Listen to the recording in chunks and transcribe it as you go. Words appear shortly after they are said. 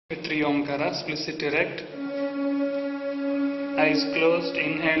With three Omkara, split erect, eyes closed,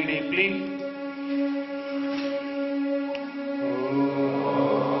 inhale deeply.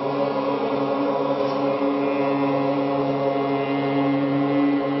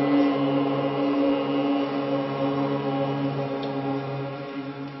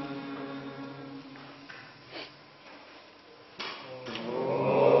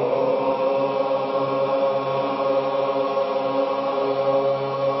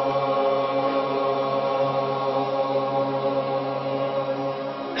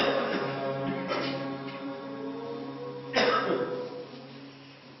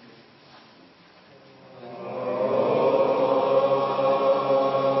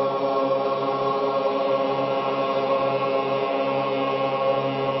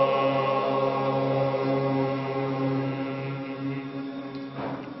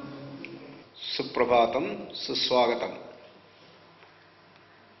 Suprabhatam सुस्वागतम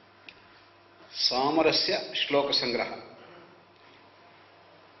सामरस्य श्लोक संग्रह.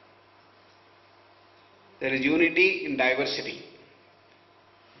 There is unity in diversity.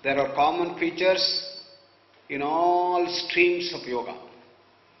 There are common features in all streams of yoga.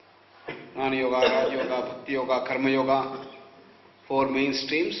 Jnana yoga, Raj yoga, Bhakti yoga, Karma yoga, four main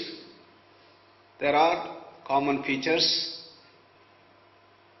streams. There are common features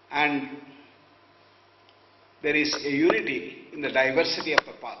and there is a unity in the diversity of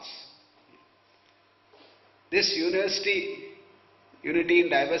the paths. This unity in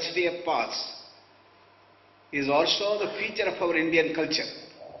diversity of paths is also the feature of our Indian culture.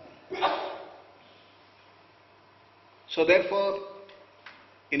 So therefore,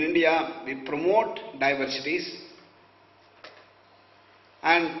 in India we promote diversities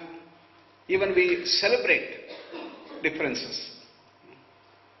and even we celebrate differences.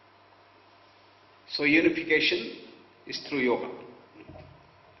 So unification is through yoga.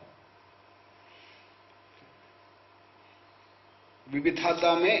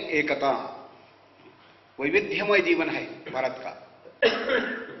 विविधता में एकता, वैविध्यमय जीवन है भारत का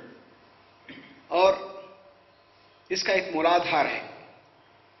और इसका एक मूलाधार है.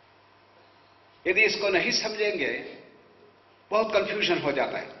 यदि इसको नहीं समझेंगे बहुत कंफ्यूजन हो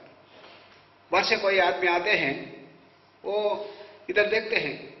जाता है. बाहर से कोई आदमी आते हैं, वो इधर देखते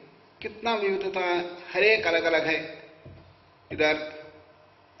हैं कितना विविधता है, हर एक अलग अलग है. इधर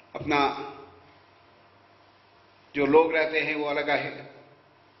अपना जो लोग रहते हैं वो अलग है,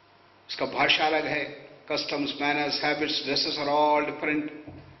 उसका भाषा अलग है, customs, manners, habits, dresses are all different,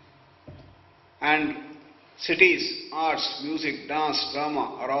 and cities, arts, music, dance,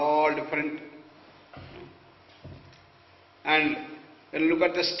 drama are all different. And when you look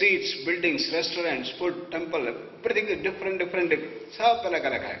at the streets, buildings, restaurants, food, temple, everything is different. सब अलग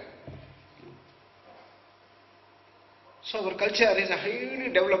अलग है. So our culture is a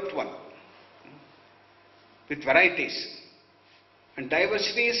highly developed one with varieties and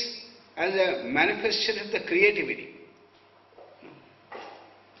diversities as a manifestation of the creativity.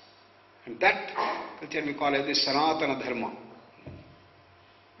 And that culture we call it the Sanatana Dharma.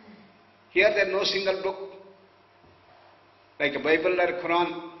 Here there is no single book like a Bible or a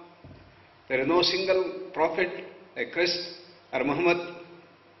Quran. There is no single prophet like Christ or Muhammad.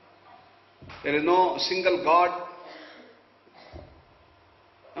 There is no single God.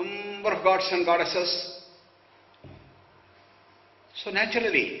 Number of gods and goddesses. So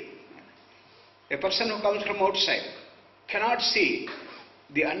naturally, a person who comes from outside cannot see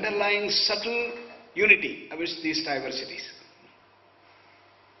the underlying subtle unity amidst these diversities.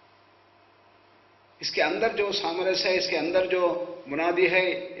 इसके अंदर जो सामरस्य है, इसके अंदर जो बुनियादी है,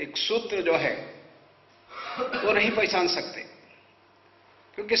 एक सूत्र जो है, वो नहीं पहचान सकते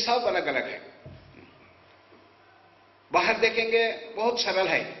क्योंकि सब अलग अलग है. बाहर देखेंगे बहुत सरल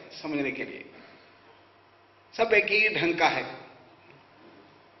है समझने के लिए, सब एक ही ढंग का है,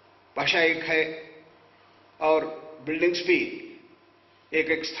 भाषा एक है और बिल्डिंग्स भी एक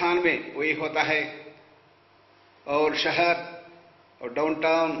एक स्थान में वही होता है, और शहर और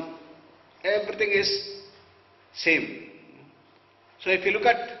downtown everything is same. So if you look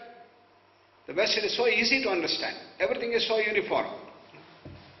at the West, it is so easy to understand. Everything is so uniform.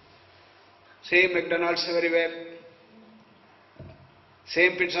 Same McDonald's everywhere.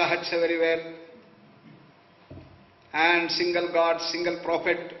 Same Pizza Huts everywhere, and single God, single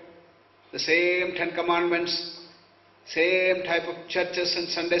prophet, the same 10 commandments, same type of churches and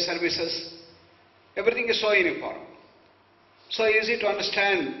Sunday services. Everything is so uniform. So easy to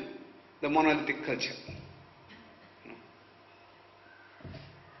understand the monolithic culture.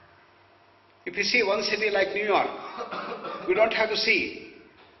 If you see one city like New York, we don't have to see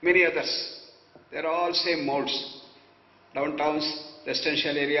many others. They are all same molds. Downtowns,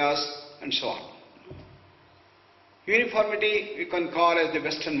 residential areas, and so on. Uniformity we can call as the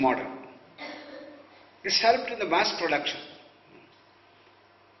Western model. This helped in the mass production.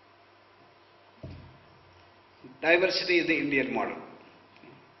 Diversity is the Indian model.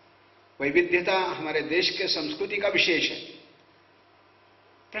 वैविध्यता हमारे देश के संस्कृति का विशेष है.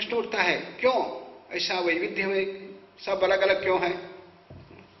 प्रश्न उठता है क्यों ऐसा वैविध्य में सब अलग अलग क्यों है?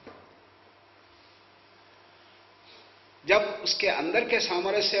 जब उसके अंदर के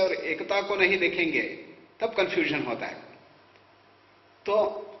सामरस्य और एकता को नहीं देखेंगे तब कंफ्यूजन होता है. तो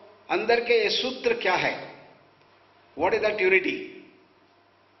अंदर के ये सूत्र क्या है? What is that unity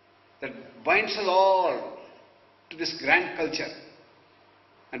that binds us all to this grand culture,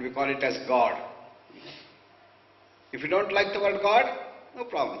 and we call it as God. If you don't like the word God, no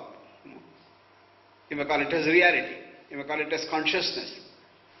problem. You may call it as reality, you may call it as consciousness.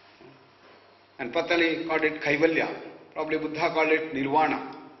 And Patanjali called it Kaivalya, probably Buddha called it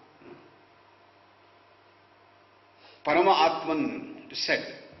Nirvana. Parama Atman, it is said,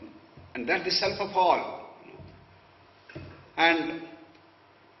 and that is self of all. And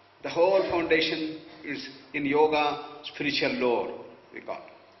the whole foundation is in yoga, spiritual lore, we call it.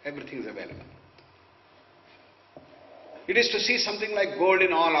 Everything is available. It is to see something like gold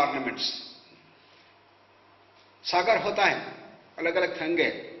in all ornaments. सागर होता है, अलग अलग रंगे,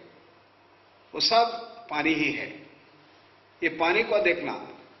 वो सब पानी ही है. ये पानी को देखना,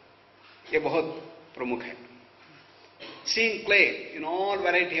 ये बहुत प्रमुख है. Seeing clay in all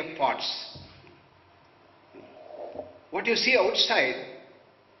variety of pots. What you see outside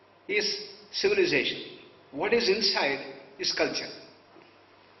is civilization. What is inside is culture.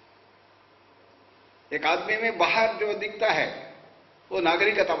 एक आदमी में बाहर जो दिखता है वो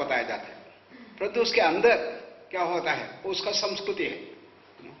नागरिकता बताया जाता है, परंतु उसके अंदर क्या होता है वो उसका संस्कृति है.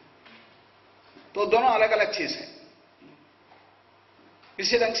 तो दोनों अलग अलग चीज है.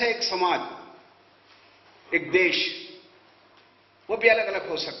 इसी ढंग से एक समाज, एक देश, वो भी अलग अलग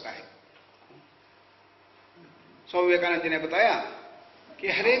हो सकता है. स्वामी विवेकानंद जी ने बताया कि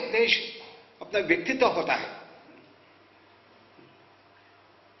हर एक देश अपना व्यक्तित्व होता है.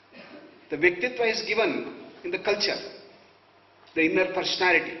 The व्यक्तित्व is given in the culture, the inner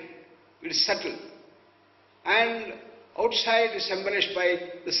personality. It is subtle, and outside is embellished by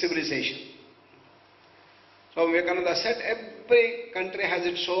the civilization. So Vivekananda said every country has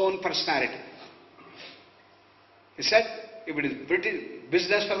its own personality. He said if it is British,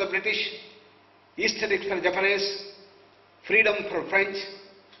 business for the British, aesthetics for Japanese, freedom for French,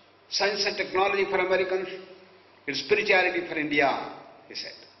 science and technology for Americans, it's spirituality for India, he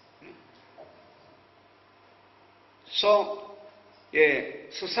said. So a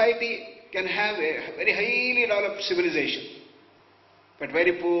society can have a very highly developed civilization, but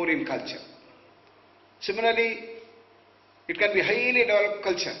very poor in culture. Similarly, it can be highly developed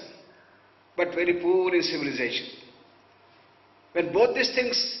culture, but very poor in civilization. When both these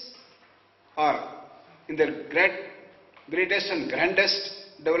things are in their greatest and grandest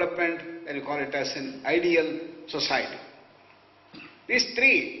development, then you call it as an ideal society. These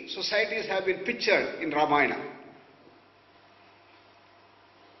three societies have been pictured in Ramayana.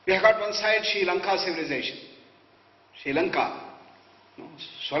 We have got one side Sri Lanka civilization. Sri Lanka,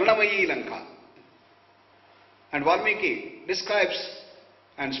 Swarnamayi Lanka. And Valmiki describes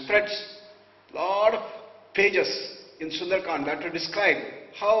and spreads a lot of pages in Sundarkanda to describe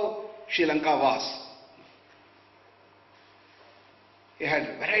how Sri Lanka was. He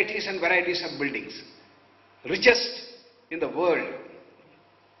had varieties and varieties of buildings, richest in the world,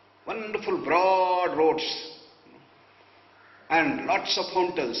 wonderful broad roads, and lots of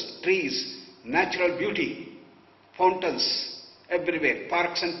fountains, trees, natural beauty, fountains everywhere,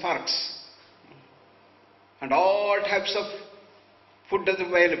 parks and parks, and all types of food is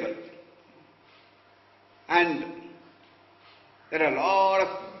available. And there are a lot of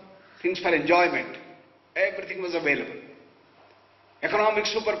things for enjoyment. Everything was available. Economic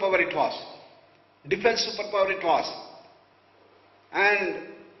superpower it was. Defense superpower it was. And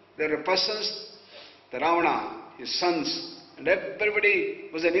there were persons, the Ravana, his sons, and everybody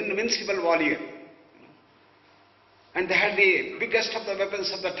was an invincible warrior. And they had the biggest of the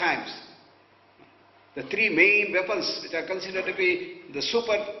weapons of the times. The three main weapons which are considered to be the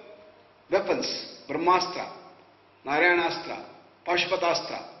super weapons, Brahmastra, Narayanastra,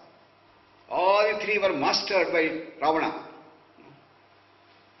 Pashpatastra, all the three were mastered by Ravana.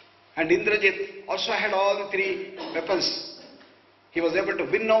 And Indrajit also had all the three weapons. He was able to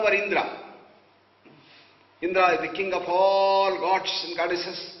win over Indra. Indra is the king of all gods and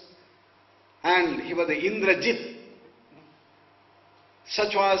goddesses, and he was the Indrajit.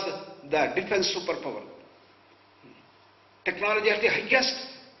 Such was the defense superpower. technology at the highest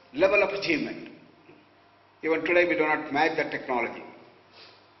level of achievement. Even today we do not match that technology.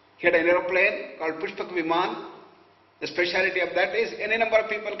 He had an aeroplane called Pushpak Viman. The speciality of that is any number of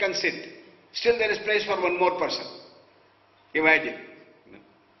people can sit. Still there is place for one more person. Imagine.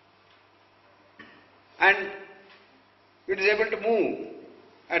 And it is able to move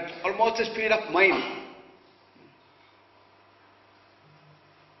at almost the speed of mind.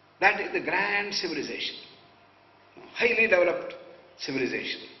 That is the grand civilization. Highly developed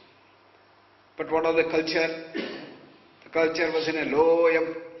civilization. But what was the culture? The culture was in a low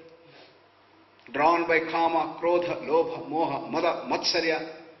ebb, drawn by kama, krodha, lobha, moha, mada,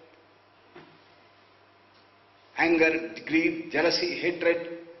 matsarya, anger, greed, jealousy,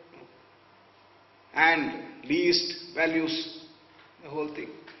 hatred, and least values, the whole thing.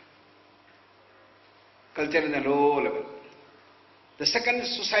 Culture in a low level. The second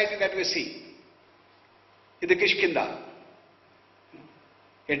society that we see is the Kishkinda,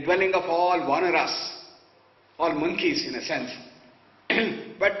 a dwelling of all vanaras, all monkeys in a sense.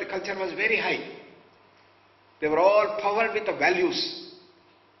 But the culture was very high. They were all powered with the values.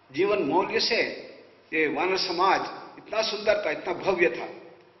 जीवन मौल्य से ये वानर समाज इतना सुंदर था, इतना भव्य था,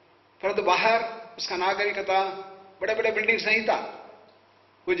 परंतु बाहर उसका नागरिकता बड़े बड़े बिल्डिंग्स नहीं था,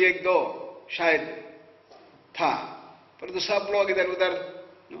 कुछ एक दो शायद था, परंतु सब लोग इधर उधर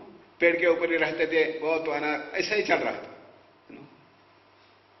पेड़ के ऊपर ही रहते थे, बहुत ऐसा ही चल रहा था.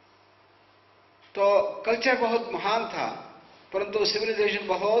 तो कल्चर बहुत महान था, परंतु सिविलाइजेशन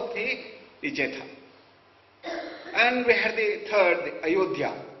बहुत ही नीचे था. And we had the third, the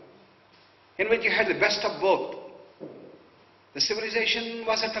Ayodhya, in which you had the best of both. The civilization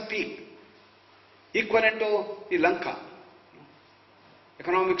was at a peak, equivalent to the Lanka.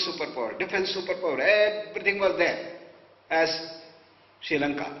 Economic superpower, defense superpower, everything was there as Sri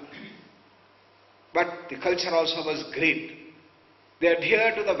Lanka. But the culture also was great. They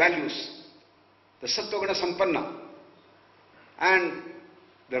adhered to the values, the Sattva-guna Sampanna and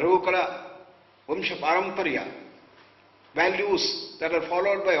the Raghukula Vamsha Paramparya, values that are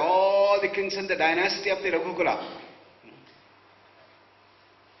followed by all the kings in the dynasty of the Raghukula.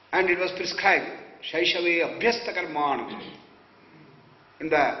 And it was prescribed, Shaishave Abhyasta Karmana. When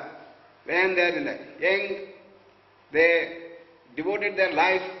they are in the young, they devoted their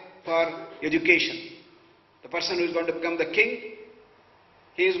life for education. The person who is going to become the king,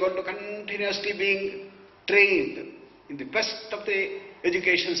 he is going to continuously being trained in the best of the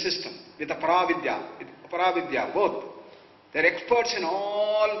education system, with Aparavidya, both. They are experts in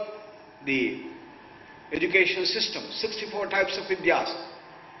all the education system, 64 types of vidyas.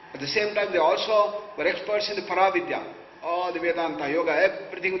 At the same time, they also were experts in the Paravidya, all the Vedanta, Yoga,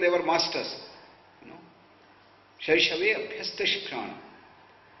 everything they were masters. Shaishave Abhyasta Shikshan.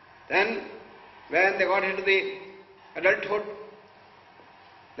 Then, when they got into the adulthood,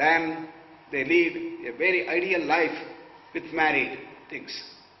 then they lead a very ideal life with married things,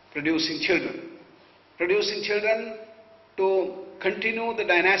 producing children. Producing children to continue the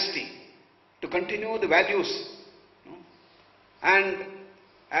dynasty, to continue the values. And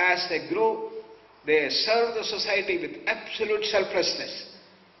as they grew, they served the society with absolute selflessness.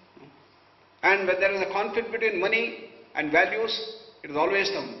 And when there is a conflict between money and values, it is always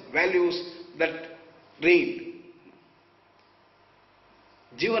the values that reign.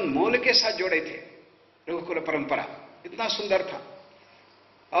 जीवन मौल्य के साथ जोड़े थे रघुकुल परंपरा, इतना सुंदर था.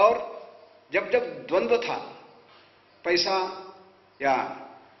 और जब जब द्वंद्व था, पैसा या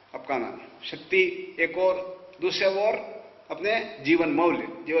आपका शक्ति एक और, दूसरे ओर अपने जीवन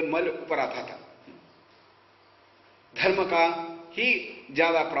मौल्य ऊपर आता था. धर्म का ही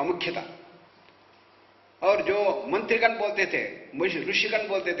ज्यादा प्रामुख्यता. और जो मंत्रीगण बोलते थे, ऋषिगण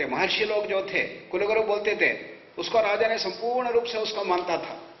बोलते थे, महर्षि लोग जो थे, कुलगुरु बोलते थे, उसको राजा ने संपूर्ण रूप से उसको मानता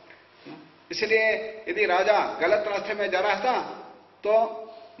था. इसलिए यदि राजा गलत रास्ते में जा रहा था तो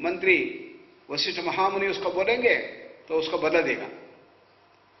मंत्री वशिष्ठ महामुनि उसको बोलेंगे तो उसको बदल देगा.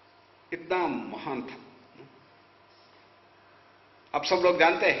 इतना महान था. आप सब लोग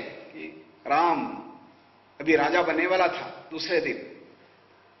जानते हैं कि राम अभी राजा बनने वाला था दूसरे दिन,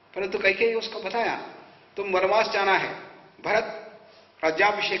 परंतु कैकेयी उसको बताया, तुम वनवास जाना है, भरत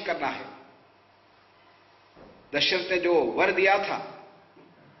राज्याभिषेक करना है. दशरथ ने जो वर दिया था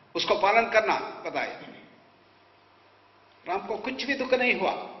उसको पालन करना बताया. राम को कुछ भी दुख नहीं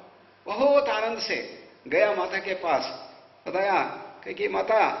हुआ, बहुत आनंद से गया माता के पास, बताया कि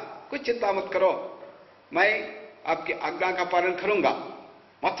माता कुछ चिंता मत करो, मैं आपकी आज्ञा का पालन करूंगा.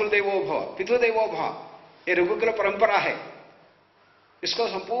 मातृदेवो भव पितृदेवो भव, ये रघुकुल परंपरा है, इसको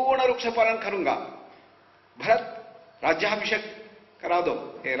संपूर्ण रूप से पालन करूंगा. भरत राज्याभिषेक करा दो,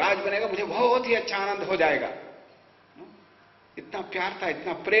 ये राज बनेगा, मुझे बहुत ही अच्छा आनंद हो जाएगा. इतना प्यार था,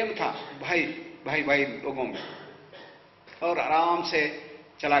 इतना प्रेम था भाई भाई भाई लोगों में, और आराम से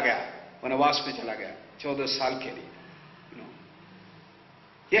चला गया, वनवास में चला गया 14 साल के लिए।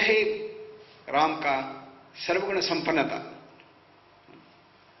 यह एक राम का सर्वगुण संपन्नता।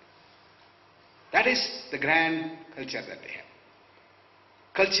 That is the grand culture that they have.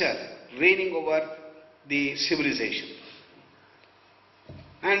 Culture reigning over the civilization.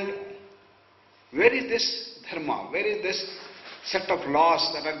 And where is this dharma? Where is this set of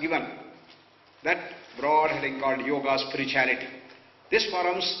laws that are given? That broad heading called yoga spirituality. This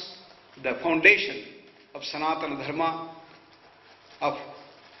forms the foundation of Sanatana Dharma of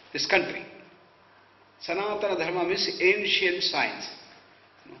this country. Sanatana Dharma means ancient science.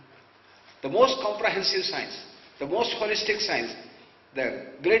 The most comprehensive science, the most holistic science, the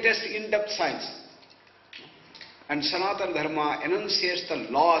greatest in-depth science. And Sanatana Dharma enunciates the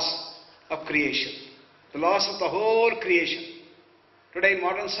laws of creation, the laws of the whole creation. Today in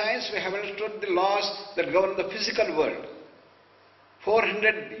modern science we have understood the laws that govern the physical world.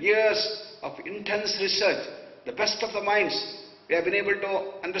 400 years of intense research, the best of the minds, we have been able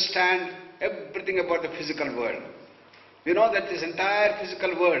to understand everything about the physical world. We know that this entire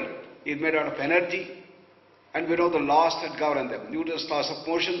physical world is made out of energy, and we know the laws that govern them, Newton's laws of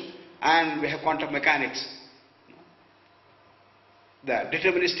motion, and we have quantum mechanics, the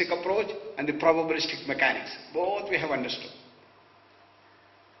deterministic approach and the probabilistic mechanics. Both we have understood.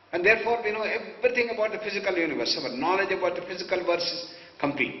 And therefore we know everything about the physical universe. Our knowledge about the physical universe is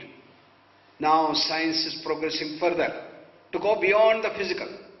complete. Now science is progressing further to go beyond the physical.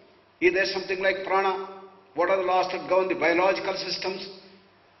 Is there something like prana? What are the laws that govern the biological systems?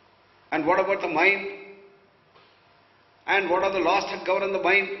 And what about the mind? And what are the laws that govern the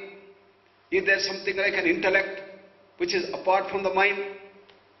mind? Is there something like an intellect which is apart from the mind?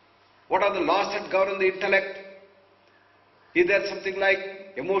 What are the laws that govern the intellect? Is there something like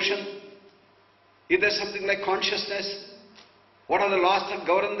emotion? Is there something like consciousness? What are the laws that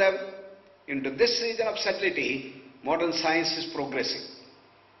govern them? Into this region of subtlety, modern science is progressing.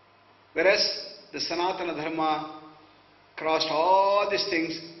 Whereas the Sanatana Dharma crossed all these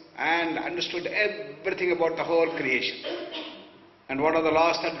things and understood everything about the whole creation. And what are the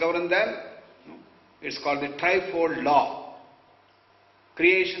laws that govern them? It's called the trifold law.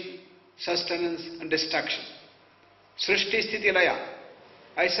 Creation, sustenance and destruction. सृष्टि स्थिति लय,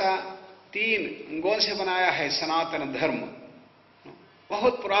 ऐसा 3 अंगों से बनाया है सनातन धर्म,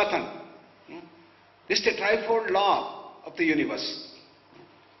 बहुत पुरातन. This is the trifold law of the universe.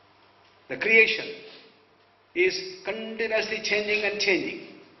 The creation is continuously changing and changing,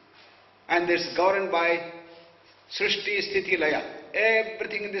 and it's governed by Srishti, Sthiti, Laya.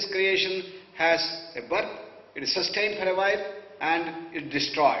 Everything in this creation has a birth, it is sustained for a while, and it is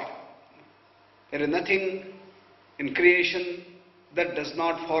destroyed. There is nothing in creation that does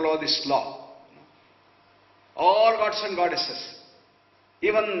not follow this law. All gods and goddesses,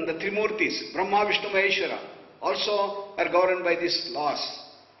 even the Trimurtis, Brahma, Vishnu, Maheshwara, also are governed by these laws.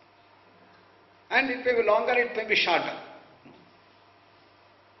 And it may be longer, it may be shorter.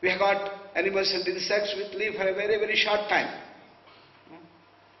 We have got animals and insects which live for a very, very short time.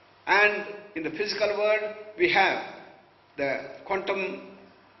 And in the physical world, we have the quantum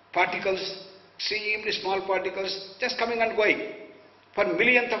particles, extremely small particles, just coming and going for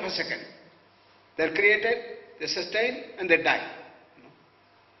millionth of a second. They are created, they sustain, and they die.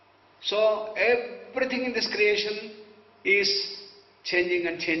 So everything in this creation is changing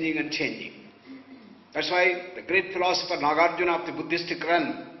and changing and changing. That's why the great philosopher Nagarjuna of the Buddhistic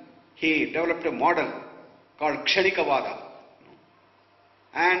run, he developed a model called Kshanikavada.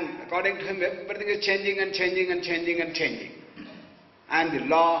 And according to him, everything is changing and changing and changing and changing. And the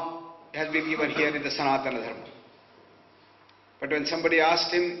law has been given here in the Sanatana Dharma. But when somebody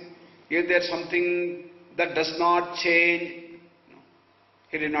asked him, is there something that does not change? No,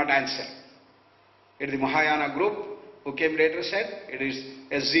 he did not answer. It is the Mahayana group who came later said, it is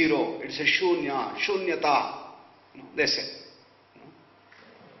a zero, it is a shunya, shunyata. No, they said. No.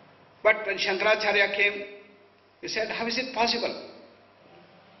 But when Shankaracharya came, he said, how is it possible?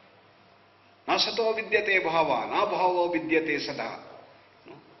 Na sato vidyate bhava, na bhavo vidyate sada.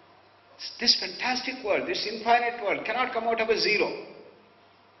 No. This fantastic world, this infinite world cannot come out of a zero.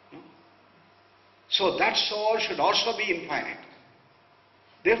 No. So that soul should also be infinite.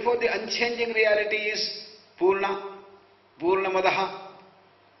 Therefore the unchanging reality is Purna, Purnamadaha.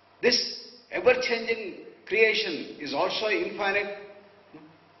 This ever-changing creation is also infinite.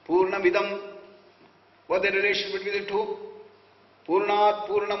 Purnamidam. What is the relation between the two? Purnat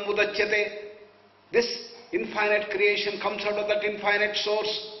Purnam Mudachyate. This infinite creation comes out of that infinite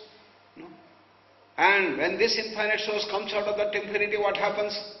source. And when this infinite source comes out of that infinity, what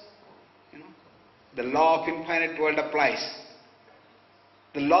happens? The law of infinite world applies.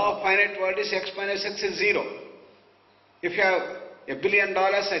 The law of finite world is x minus x is 0. If you have $1 billion,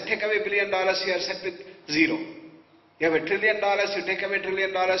 I take away $1 billion, you are set with 0. You have $1 trillion, you take away $1 trillion,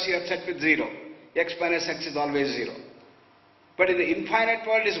 you are set with 0. X minus x is always 0. But in the infinite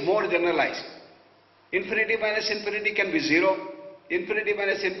world is more generalized. Infinity minus infinity can be 0. Infinity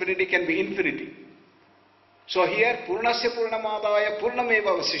minus infinity can be infinity. So here, Purnasya Purnamadaya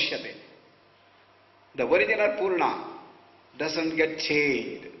Purnameva Vasishyate. The original Purna doesn't get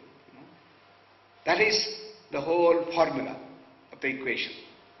changed. That is the whole formula of the equation.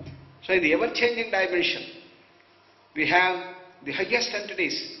 So in the ever-changing dimension, we have the highest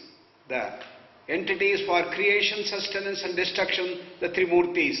entities, the entities for creation, sustenance and destruction, the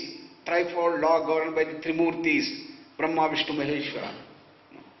Trimurtis, trifold law governed by the Trimurtis, Brahma, Vishnu, Maheshwara.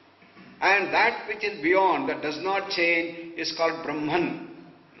 And that which is beyond, that does not change, is called Brahman.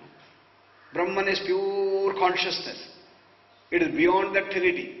 Brahman is pure consciousness. It is beyond the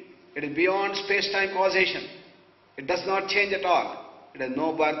Trinity. It is beyond space-time causation. It does not change at all. It has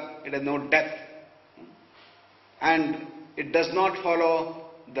no birth, it has no death. And it does not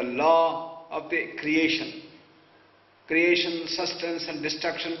follow the law of the creation. Creation, sustenance and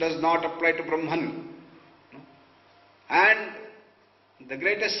destruction does not apply to Brahman. And the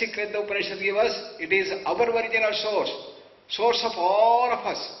greatest secret the Upanishad gives us, it is our original source of all of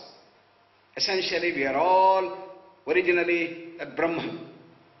us. Essentially, we are all originally at Brahman,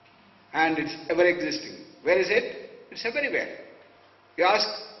 and it's ever existing. Where is it? It's everywhere. You ask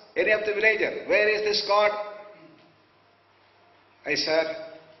any of the villager, where is this God? I sir,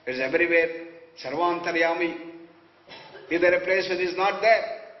 it's everywhere. Sarvantaryami. Is there a place where it is not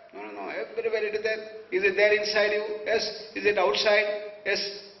there? No, everywhere it is there. Is it there inside you? Yes. Is it outside? Yes.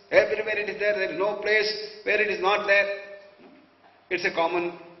 Everywhere it is there. There is no place where it is not there. It's a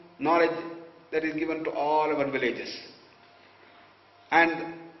common knowledge that is given to all our villages.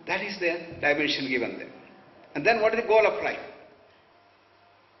 And that is the dimension given there. And then what is the goal of life?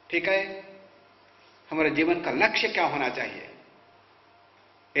 ठीक है, हमारे जीवन का लक्ष्य क्या होना चाहिए?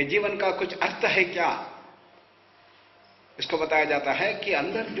 ये जीवन का कुछ अर्थ है क्या? इसको बताया जाता है कि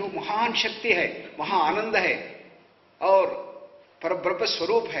अंदर जो महान शक्ति है, वहां आनंद है और परब्रह्म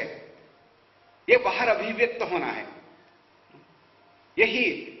स्वरूप है, ये बाहर अभिव्यक्त होना है. यही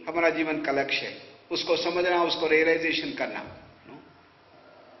हमारा जीवन का लक्ष्य है. उसको समझना, उसको रियलाइजेशन करना.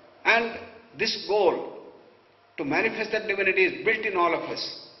 And this goal to manifest that divinity is built in all of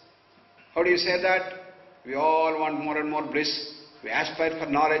us. How do you say that? We all want more and more bliss. We aspire for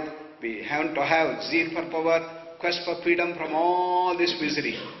knowledge. We have to have zeal for power, quest for freedom from all this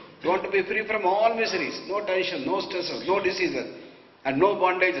misery. We want to be free from all miseries. No tension, no stresses, no diseases, and no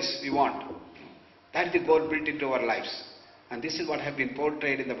bondages we want. That is the goal built into our lives. And this is what has been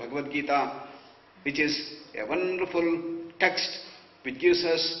portrayed in the Bhagavad Gita, which is a wonderful text which gives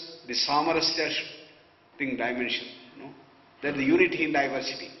us the samarasya dimension. That the unity in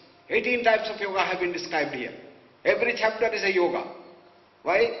diversity. 18 types of yoga have been described here. Every chapter is a yoga.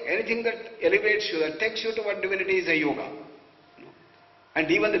 Why? Anything that elevates you, that takes you toward divinity is a yoga. And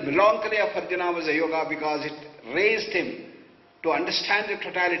even the melancholy of Arjuna was a yoga because it raised him to understand the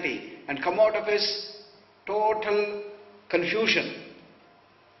totality and come out of his total confusion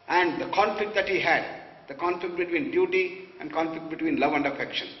and the conflict that he had, the conflict between duty and conflict between love and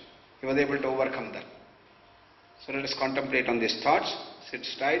affection. He was able to overcome that. So let us contemplate on these thoughts. Sit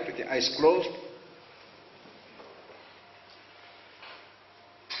tight with the eyes closed.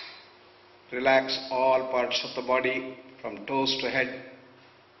 Relax all parts of the body from toes to head.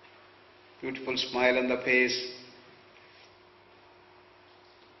 Beautiful smile on the face.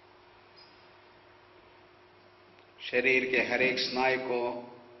 शरीर के हर एक स्नायु को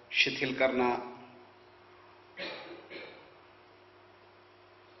शिथिल करना,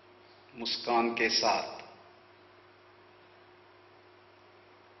 मुस्कान के साथ.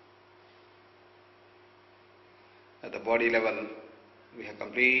 At the body level, we have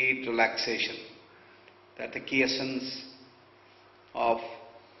complete relaxation. That's the key essence of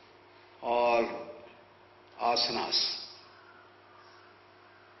all asanas.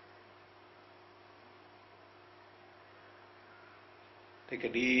 Take a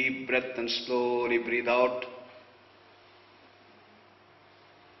deep breath and slowly breathe out.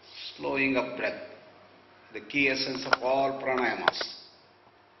 Slowing up breath, the key essence of all pranayamas.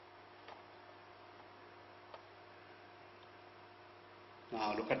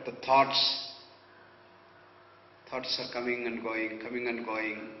 Now look at the thoughts. Thoughts are coming and going,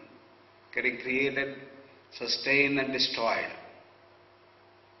 getting created, sustained and destroyed.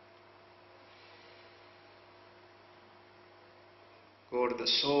 the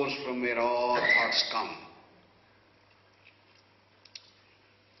source from where all thoughts come.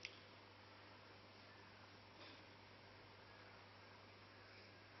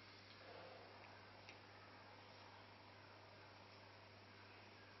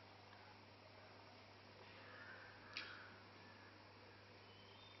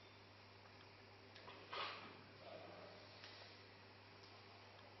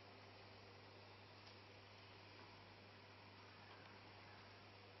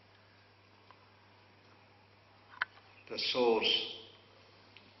 The source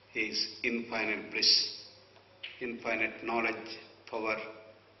is infinite bliss, infinite knowledge, power.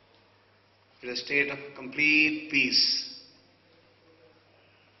 It is a state of complete peace,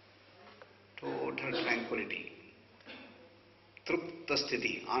 total tranquility. Trupta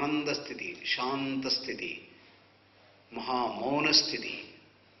sthiti, ananda sthiti, shanta sthiti, mahamona sthiti.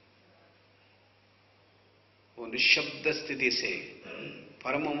 वो निशब्द स्थिति से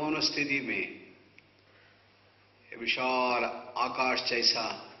परम मौन स्थिति में विशाल आकाश जैसा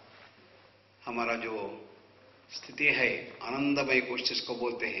हमारा जो स्थिति है, आनंदमय कोश जिसको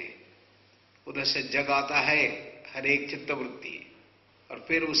बोलते हैं, उधर से जग आता है हर एक चित्तवृत्ति और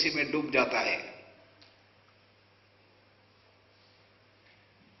फिर उसी में डूब जाता है.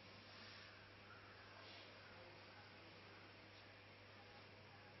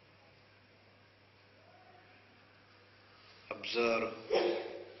 Observe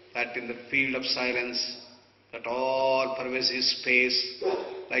that in the field of silence, that all pervasive space,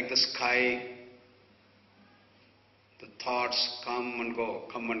 like the sky, the thoughts come and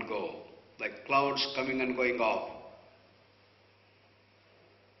go, like clouds coming and going off.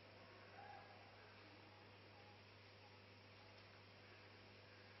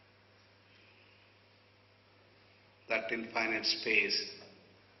 That infinite space,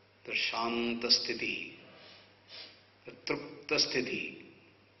 the Shanta Sthiti, the Trupta Sthiti,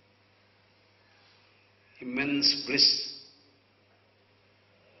 immense bliss,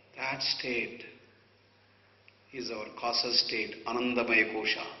 that state is our causal state, Anandamaya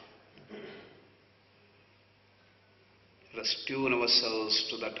Kosha. Let us tune ourselves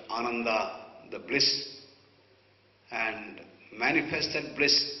to that Ananda, the bliss, and manifest that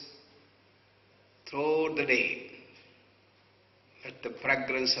bliss throughout the day. Let the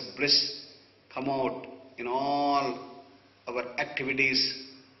fragrance of bliss come out in all our activities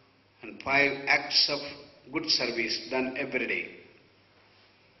and 5 acts of good service done every day.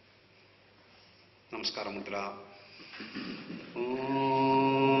 Namaskara Mudra.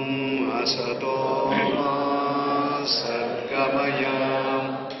 Om Asato Ma Sadgamaya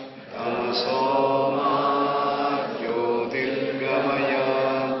Tamaso Ma Jyotirgamaya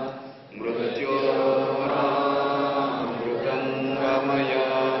Mrityora Amrutangamaya.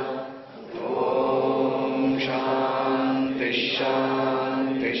 Om Shanti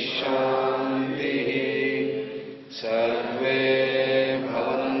Shanti Shanti. Sarve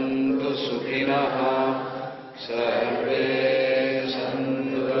bhavantu sukhinah. Sarve